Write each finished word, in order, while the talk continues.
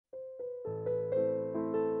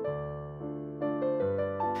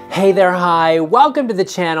Hey there, hi, welcome to the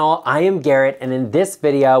channel. I am Garrett, and in this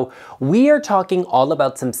video, we are talking all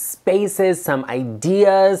about some spaces, some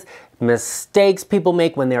ideas, mistakes people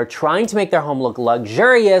make when they're trying to make their home look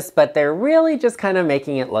luxurious, but they're really just kind of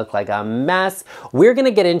making it look like a mess. We're gonna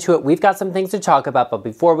get into it. We've got some things to talk about, but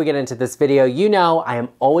before we get into this video, you know I am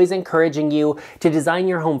always encouraging you to design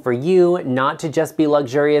your home for you, not to just be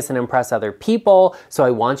luxurious and impress other people. So I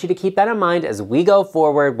want you to keep that in mind as we go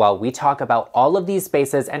forward while we talk about all of these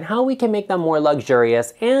spaces and how we can make them more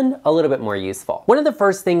luxurious and a little bit more useful. One of the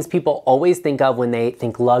first things people always think of when they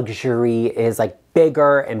think luxury is like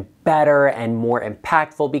bigger and better and more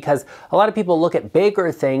impactful, because a lot of people look at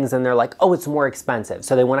bigger things and they're like, oh, it's more expensive.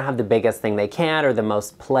 So they want to have the biggest thing they can or the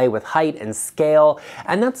most play with height and scale.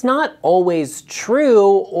 And that's not always true,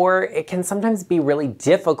 or it can sometimes be really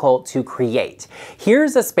difficult to create.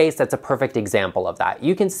 Here's a space that's a perfect example of that.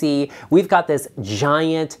 You can see we've got this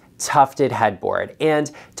giant tufted headboard,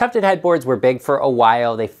 and tufted headboards were big for a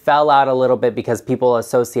while. They fell out a little bit because people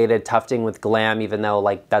associated tufting with glam, even though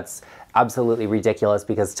like that's absolutely ridiculous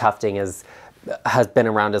because tufting has been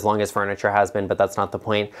around as long as furniture has been, but that's not the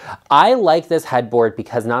point. I like this headboard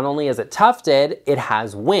because not only is it tufted, it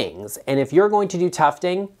has wings. And if you're going to do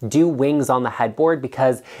tufting, do wings on the headboard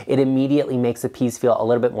because it immediately makes a piece feel a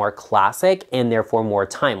little bit more classic and therefore more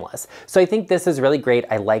timeless. So I think this is really great.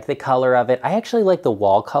 I like the color of it. I actually like the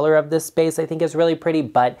wall color of this space. I think is really pretty,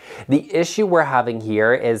 but the issue we're having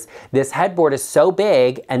here is this headboard is so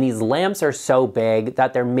big and these lamps are so big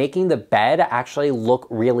that they're making the bed actually look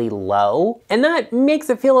really low. And that makes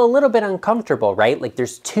it feel a little bit uncomfortable, right? Like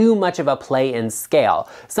there's too much of a play in scale.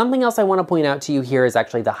 Something else I want to point out to you here is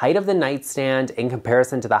actually the height of the nightstand in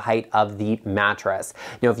comparison to the height of the mattress.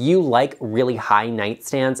 Now, if you like really high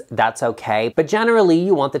nightstands, that's okay. But generally,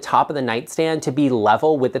 you want the top of the nightstand to be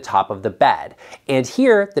level with the top of the bed. And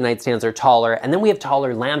here, the nightstands are taller, and then we have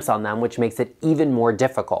taller lamps on them, which makes it even more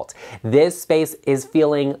difficult. This space is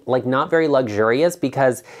feeling like not very luxurious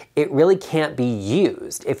because it really can't be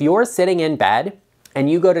used. If you're sitting in bed and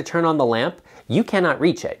you go to turn on the lamp, you cannot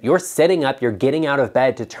reach it. You're sitting up, you're getting out of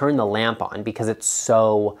bed to turn the lamp on because it's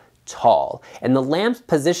so tall. And the lamp's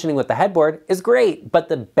positioning with the headboard is great, but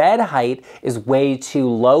the bed height is way too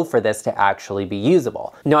low for this to actually be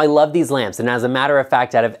usable. Now, I love these lamps, and as a matter of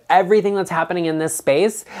fact, out of everything that's happening in this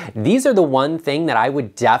space, these are the one thing that I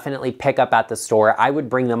would definitely pick up at the store. I would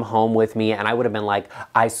bring them home with me, and I would have been like,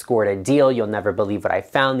 I scored a deal. You'll never believe what I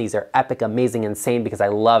found. These are epic, amazing, insane, because I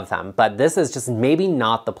love them, but this is just maybe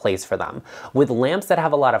not the place for them. With lamps that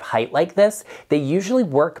have a lot of height like this, they usually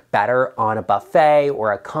work better on a buffet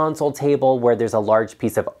or a console table where there's a large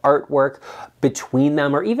piece of artwork between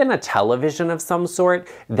them, or even a television of some sort.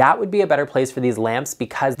 That would be a better place for these lamps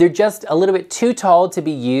because they're just a little bit too tall to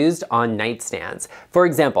be used on nightstands. For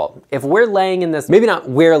example, if we're laying in this, maybe not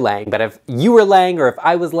we're laying, but if you were laying or if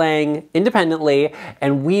I was laying independently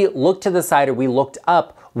and we looked to the side or we looked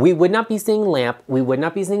up, we would not be seeing lamp, we would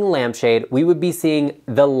not be seeing lampshade, we would be seeing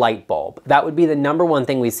the light bulb. That would be the number one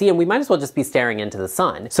thing we see, and we might as well just be staring into the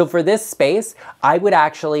sun. So for this space, I would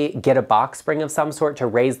actually get a box spring of some sort to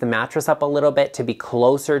raise the mattress up a little bit to be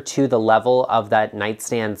closer to the level of that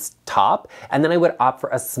nightstand's top, and then I would opt for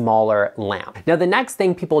a smaller lamp. Now, the next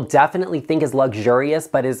thing people definitely think is luxurious,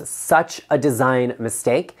 but is such a design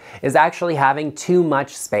mistake, is actually having too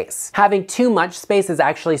much space. Having too much space is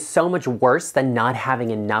actually so much worse than not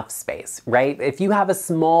having enough space, right? If you have a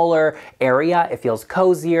smaller area, it feels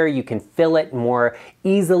cozier, you can fill it more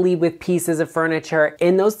easily with pieces of furniture,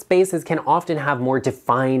 and those spaces can often have more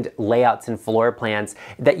defined layouts and floor plans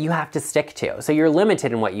that you have to stick to. So you're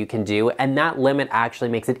limited in what you can do, and that limit actually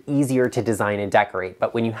makes it easier to design and decorate.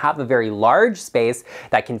 But when you have a very large space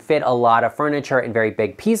that can fit a lot of furniture in very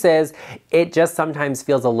big pieces, it just sometimes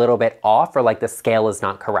feels a little bit off, or like the scale is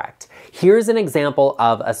not correct. Here's an example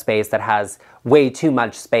of a space that has way too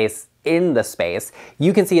much space in the space.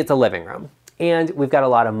 You can see it's a living room. And we've got a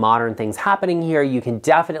lot of modern things happening here. You can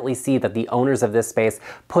definitely see that the owners of this space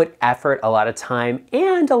put effort, a lot of time,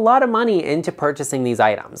 and a lot of money into purchasing these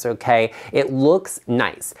items, okay? It looks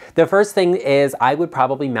nice. The first thing is I would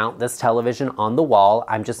probably mount this television on the wall.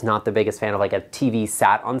 I'm just not the biggest fan of like a TV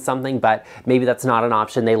sat on something, but maybe that's not an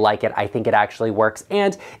option. They like it. I think it actually works.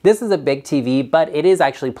 And this is a big TV, but it is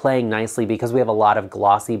actually playing nicely because we have a lot of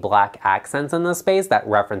glossy black accents in this space that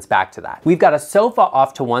reference back to that. We've got a sofa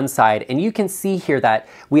off to one side, and you can see here that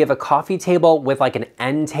we have a coffee table with like an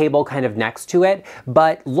end table kind of next to it,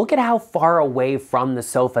 but look at how far away from the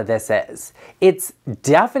sofa this is. It's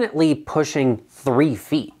definitely pushing 3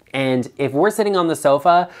 feet. And if we're sitting on the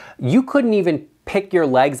sofa, you couldn't even pick your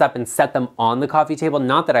legs up and set them on the coffee table.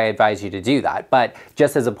 Not that I advise you to do that, but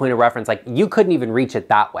just as a point of reference, like you couldn't even reach it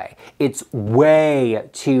that way. It's way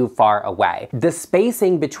too far away. The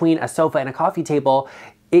spacing between a sofa and a coffee table,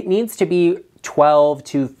 it needs to be 12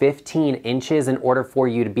 to 15 inches in order for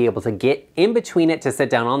you to be able to get in between it to sit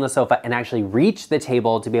down on the sofa and actually reach the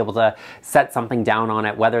table to be able to set something down on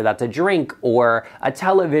it, whether that's a drink or a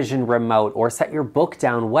television remote or set your book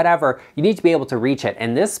down, whatever. You need to be able to reach it.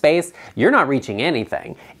 In this space, you're not reaching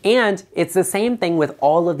anything. And it's the same thing with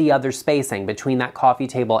all of the other spacing between that coffee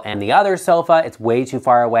table and the other sofa. It's way too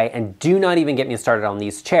far away, and do not even get me started on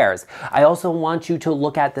these chairs. I also want you to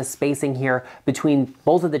look at the spacing here between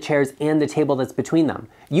both of the chairs and the table that's between them.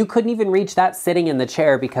 You couldn't even reach that sitting in the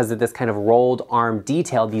chair because of this kind of rolled arm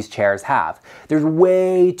detail these chairs have. There's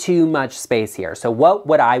way too much space here. So what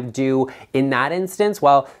would I do in that instance?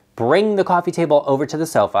 Well, bring the coffee table over to the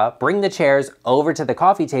sofa, bring the chairs over to the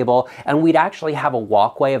coffee table, and we'd actually have a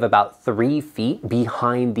walkway of about 3 feet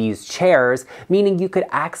behind these chairs, meaning you could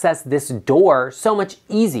access this door so much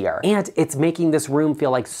easier. And it's making this room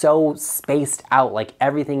feel like so spaced out, like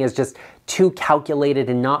everything is just too calculated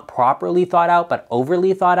and not properly thought out, but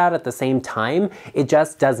overly thought out at the same time. It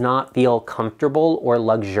just does not feel comfortable or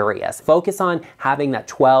luxurious. Focus on having that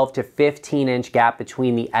 12 to 15 inch gap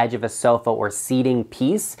between the edge of a sofa or seating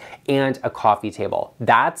piece and a coffee table.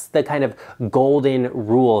 That's the kind of golden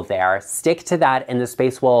rule there. Stick to that and the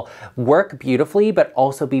space will work beautifully, but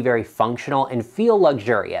also be very functional and feel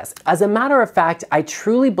luxurious. As a matter of fact, I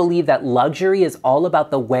truly believe that luxury is all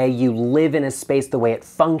about the way you live in a space, the way it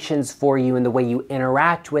functions for you and the way you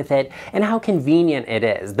interact with it and how convenient it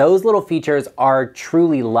is. Those little features are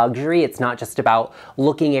truly luxury. It's not just about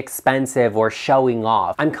looking expensive or showing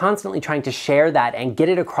off. I'm constantly trying to share that and get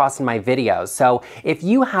it across in my videos. So if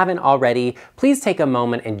you haven't already, please take a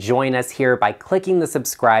moment and join us here by clicking the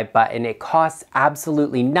subscribe button. It costs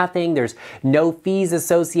absolutely nothing. There's no fees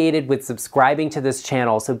associated with subscribing to this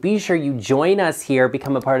channel. So be sure you join us here,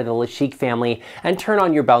 become a part of the LeChic family, and turn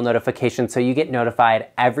on your bell notification so you get notified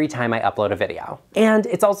every time I upload a video. And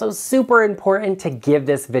it's also super important to give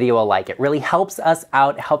this video a like. It really helps us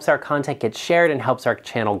out, helps our content get shared, and helps our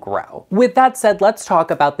channel grow. With that said, let's talk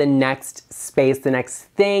about the next space, the next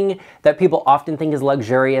thing that people often think is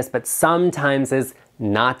luxurious, but sometimes is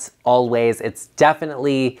not always. It's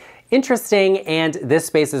definitely interesting, and this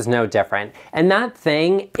space is no different. And that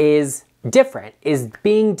thing is different, is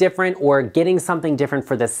being different or getting something different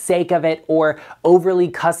for the sake of it, or overly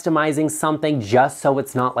customizing something just so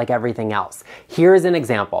it's not like everything else. Here's an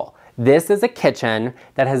example. This is a kitchen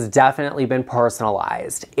that has definitely been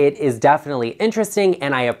personalized. It is definitely interesting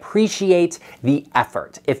and I appreciate the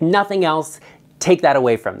effort. If nothing else, take that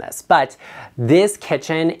away from this. But this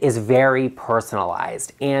kitchen is very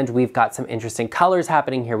personalized and we've got some interesting colors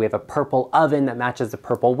happening here. We have a purple oven that matches the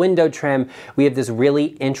purple window trim. We have this really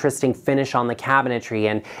interesting finish on the cabinetry,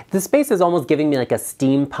 and the space is almost giving me like a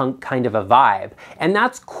steampunk kind of a vibe. And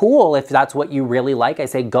that's cool if that's what you really like. I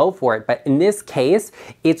say go for it. But in this case,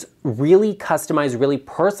 it's really customized, really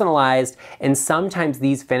personalized, and sometimes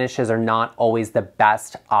these finishes are not always the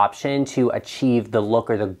best option to achieve the look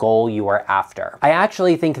or the goal you are after. I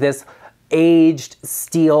actually think this aged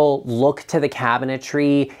steel look to the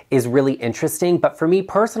cabinetry is really interesting, but for me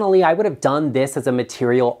personally, I would have done this as a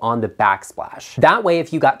material on the backsplash. That way,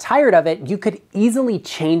 if you got tired of it, you could easily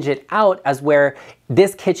change it out as where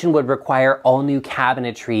this kitchen would require all new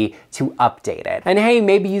cabinetry to update it. And hey,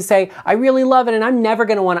 maybe you say, I really love it and I'm never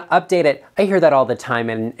gonna wanna update it. I hear that all the time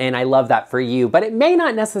and I love that for you, but it may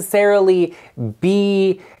not necessarily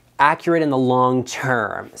be accurate in the long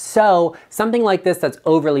term. So something like this that's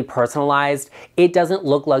overly personalized, it doesn't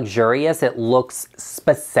look luxurious, it looks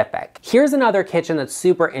specific. Here's another kitchen that's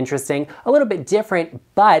super interesting, a little bit different,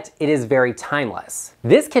 but it is very timeless.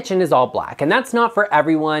 This kitchen is all black, and that's not for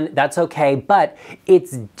everyone, that's okay, but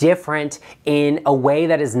it's different in a way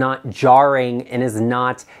that is not jarring and is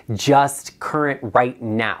not just current right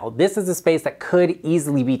now. This is a space that could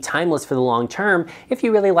easily be timeless for the long term if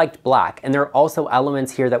you really liked black. And there are also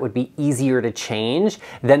elements here that would be easier to change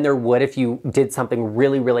than there would if you did something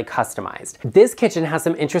really, really customized. This kitchen has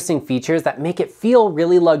some interesting features that make it feel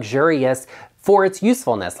really luxurious for its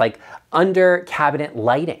usefulness, like under cabinet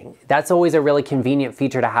lighting. That's always a really convenient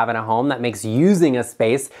feature to have in a home that makes using a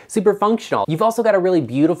space super functional. You've also got a really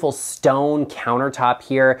beautiful stone countertop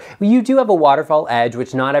here. You do have a waterfall edge,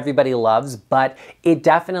 which not everybody loves, but it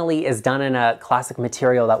definitely is done in a classic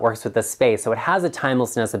material that works with the space, so it has a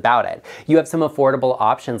timelessness about it. You have some affordable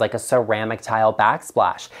options like a ceramic tile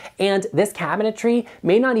backsplash, and this cabinetry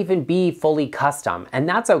may not even be fully custom, and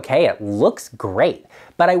that's okay, it looks great.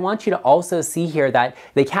 But I want you to also see here that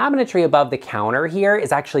the cabinetry cabinetry above the counter here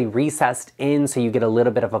is actually recessed in, so you get a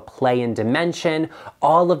little bit of a play in dimension.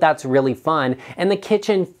 All of that's really fun, and the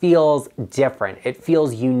kitchen feels different. It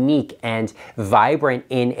feels unique and vibrant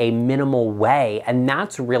in a minimal way, and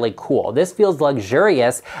that's really cool. This feels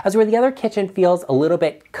luxurious, as where the other kitchen feels a little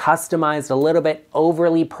bit customized, a little bit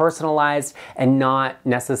overly personalized, and not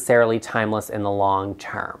necessarily timeless in the long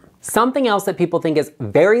term. Something else that people think is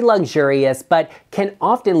very luxurious, but can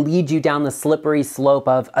often lead you down the slippery slope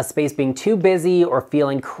of a space being too busy or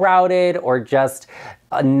feeling crowded or just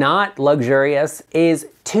not luxurious, is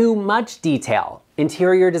too much detail.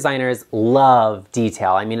 Interior designers love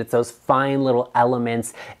detail. I mean, it's those fine little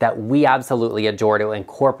elements that we absolutely adore to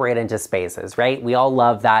incorporate into spaces, right? We all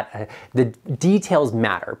love that. The details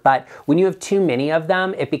matter, but when you have too many of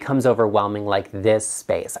them, it becomes overwhelming, like this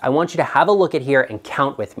space. I want you to have a look at here and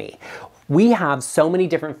count with me. We have so many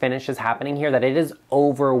different finishes happening here that it is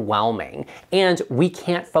overwhelming, and we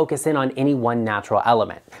can't focus in on any one natural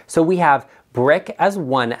element. So we have brick as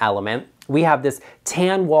one element. We have this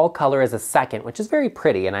tan wall color as a second, which is very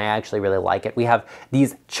pretty, and I actually really like it. We have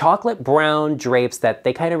these chocolate brown drapes that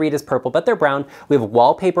they kind of read as purple, but they're brown. We have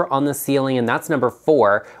wallpaper on the ceiling, and that's number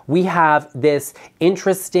 4. We have this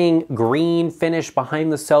interesting green finish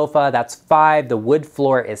behind the sofa. That's 5. The wood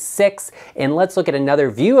floor is 6. And let's look at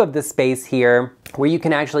another view of the space here, where you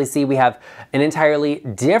can actually see we have an entirely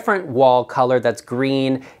different wall color that's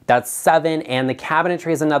green. That's 7, and the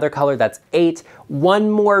cabinetry is another color, that's 8.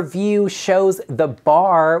 One more view shows the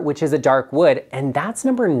bar, which is a dark wood, and that's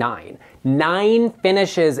number 9. 9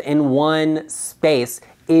 finishes in one space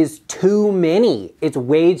is too many. It's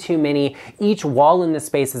way too many. Each wall in this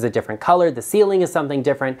space is a different color. The ceiling is something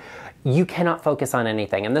different. You cannot focus on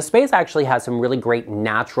anything. And the space actually has some really great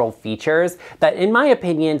natural features that, in my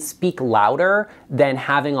opinion, speak louder than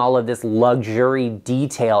having all of this luxury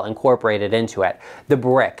detail incorporated into it. The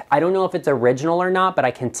brick, I don't know if it's original or not, but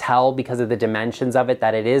I can tell because of the dimensions of it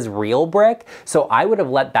that it is real brick. So I would have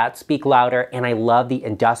let that speak louder, and I love the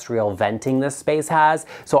industrial venting this space has.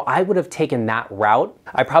 So I would have taken that route.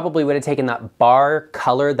 I probably would have taken that bar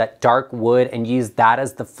color, that dark wood, and used that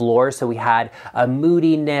as the floor. So we had a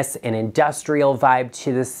moodiness, an industrial vibe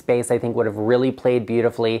to this space. I think would have really played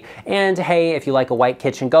beautifully. And hey, if you like a white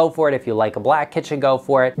kitchen, go for it. If you like a black kitchen, go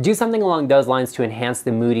for it. Do something along those lines to enhance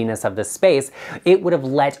the moodiness of the space. It would have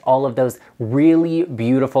let all of those really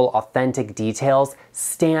beautiful, authentic details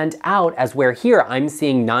stand out, as where here I'm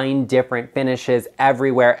seeing 9 different finishes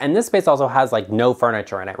everywhere. And this space also has like no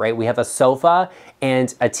furniture in it, right? We have a sofa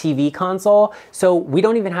and a TV console. So we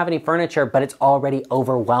don't even have any furniture, but it's already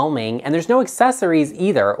overwhelming. And there's no accessories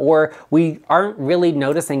either, or we aren't really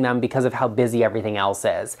noticing them because of how busy everything else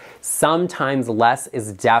is. Sometimes less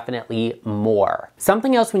is definitely more.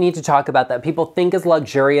 Something else we need to talk about that people think is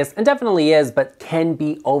luxurious, and definitely is, but can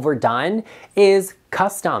be overdone, is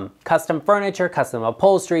custom furniture, custom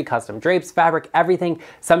upholstery, custom drapes, fabric, everything.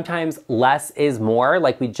 Sometimes less is more,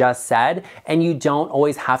 like we just said, and you don't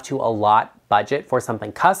always have to allot budget for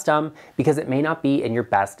something custom because it may not be in your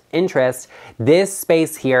best interest. This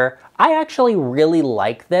space here, I actually really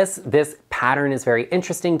like this. This pattern is very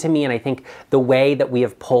interesting to me, and I think the way that we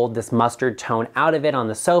have pulled this mustard tone out of it on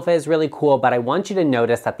the sofa is really cool, but I want you to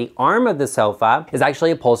notice that the arm of the sofa is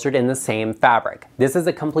actually upholstered in the same fabric. This is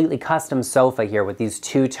a completely custom sofa here with these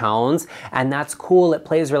 2 tones, and that's cool. It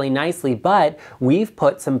plays really nicely, but we've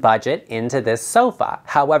put some budget into this sofa.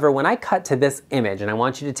 However, when I cut to this image, and I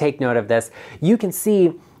want you to take note of this, you can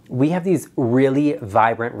see we have these really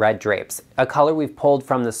vibrant red drapes, a color we've pulled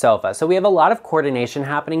from the sofa. So we have a lot of coordination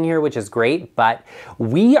happening here, which is great, but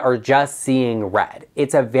we are just seeing red.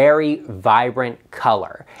 It's a very vibrant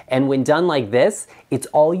color. And when done like this, it's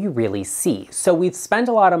all you really see. So we've spent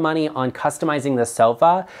a lot of money on customizing the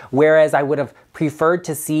sofa, whereas I would have preferred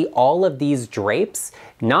to see all of these drapes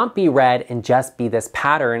not be red and just be this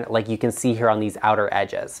pattern like you can see here on these outer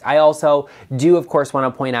edges. I also do, of course,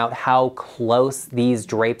 want to point out how close these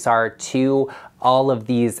drapes are to all of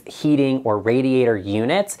these heating or radiator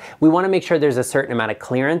units. We want to make sure there's a certain amount of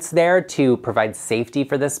clearance there to provide safety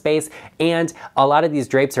for this space, and a lot of these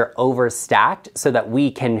drapes are overstacked so that we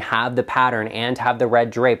can have the pattern and have the red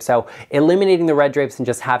drape. So eliminating the red drapes and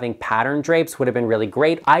just having pattern drapes would have been really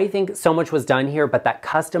great. I think so much was done here, but that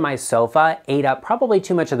customized sofa ate up probably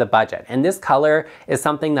too much of the budget. And this color is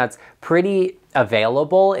something that's pretty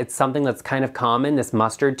available. It's something that's kind of common, this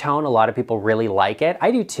mustard tone. A lot of people really like it.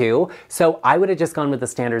 I do too. So I would have just gone with the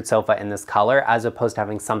standard sofa in this color as opposed to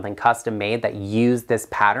having something custom made that used this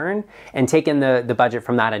pattern and taken the budget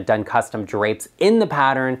from that and done custom drapes in the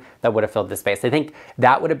pattern that would have filled the space. I think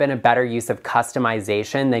that would have been a better use of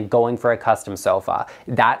customization than going for a custom sofa.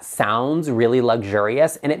 That sounds really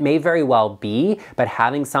luxurious, and it may very well be, but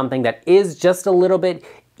having something that is just a little bit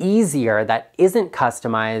easier, that isn't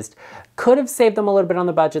customized, could have saved them a little bit on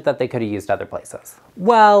the budget that they could have used other places.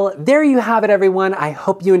 Well, there you have it, everyone. I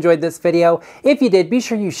hope you enjoyed this video. If you did, be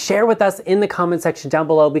sure you share with us in the comment section down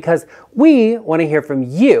below because we want to hear from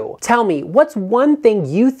you. Tell me, what's one thing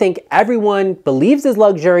you think everyone believes is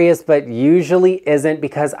luxurious but usually isn't?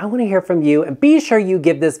 Because I want to hear from you, and be sure you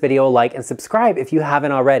give this video a like and subscribe if you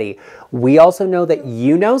haven't already. We also know that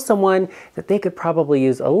you know someone that they could probably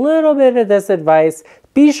use a little bit of this advice.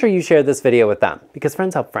 Be sure you share this video with them because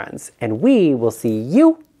friends help friends, and we will see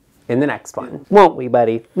you in the next one. Won't we,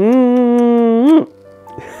 buddy?